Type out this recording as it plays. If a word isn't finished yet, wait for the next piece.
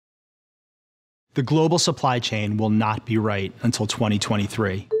The global supply chain will not be right until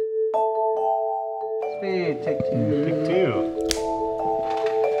 2023. Speed, take two. Take two.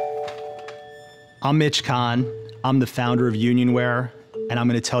 I'm Mitch Kahn. I'm the founder of Unionwear, and I'm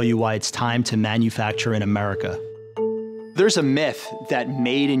going to tell you why it's time to manufacture in America. There's a myth that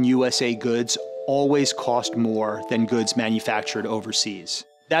made in USA goods always cost more than goods manufactured overseas.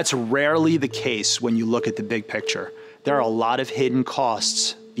 That's rarely the case when you look at the big picture. There are a lot of hidden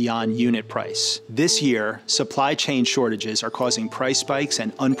costs beyond unit price. This year, supply chain shortages are causing price spikes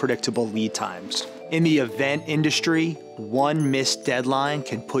and unpredictable lead times. In the event industry, one missed deadline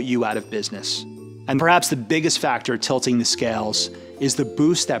can put you out of business. And perhaps the biggest factor tilting the scales is the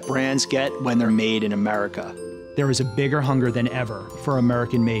boost that brands get when they're made in America. There is a bigger hunger than ever for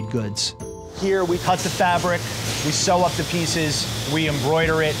American-made goods. Here we cut the fabric, we sew up the pieces, we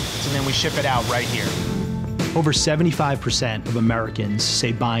embroider it, and then we ship it out right here. Over 75% of Americans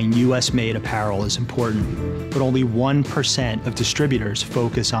say buying US-made apparel is important, but only 1% of distributors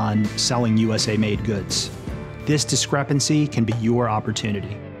focus on selling USA-made goods. This discrepancy can be your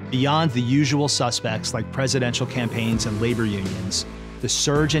opportunity. Beyond the usual suspects like presidential campaigns and labor unions, the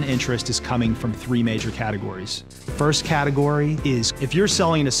surge in interest is coming from three major categories. The first category is if you're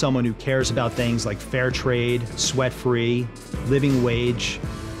selling to someone who cares about things like fair trade, sweat-free, living wage,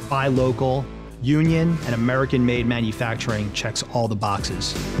 buy local, union, and American-made manufacturing checks all the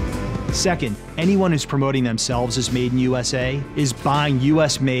boxes. Second, anyone who's promoting themselves as made in USA is buying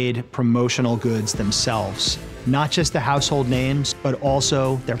US-made promotional goods themselves, not just the household names, but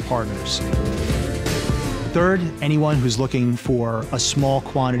also their partners. Third, anyone who's looking for a small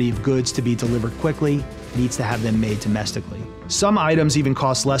quantity of goods to be delivered quickly needs to have them made domestically. Some items even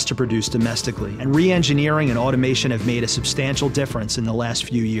cost less to produce domestically, and re-engineering and automation have made a substantial difference in the last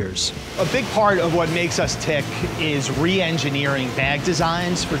few years. A big part of what makes us tick is re-engineering bag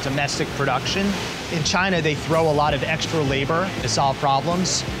designs for domestic production. In China, they throw a lot of extra labor to solve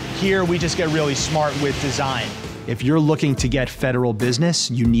problems. Here, we just get really smart with design. If you're looking to get federal business,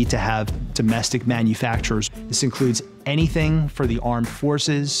 you need to have domestic manufacturers. This includes anything for the armed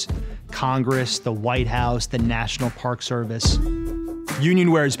forces, Congress, the White House, the National Park Service.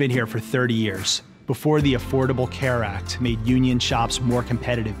 Unionwear has been here for 30 years. Before the Affordable Care Act made union shops more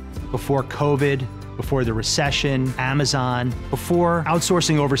competitive. Before COVID, before the recession, Amazon, before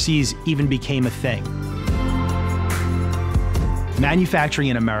outsourcing overseas even became a thing. Manufacturing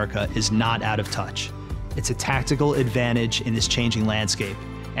in America is not out of touch. It's a tactical advantage in this changing landscape.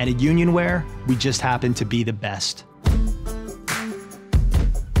 And at Unionwear, we just happen to be the best.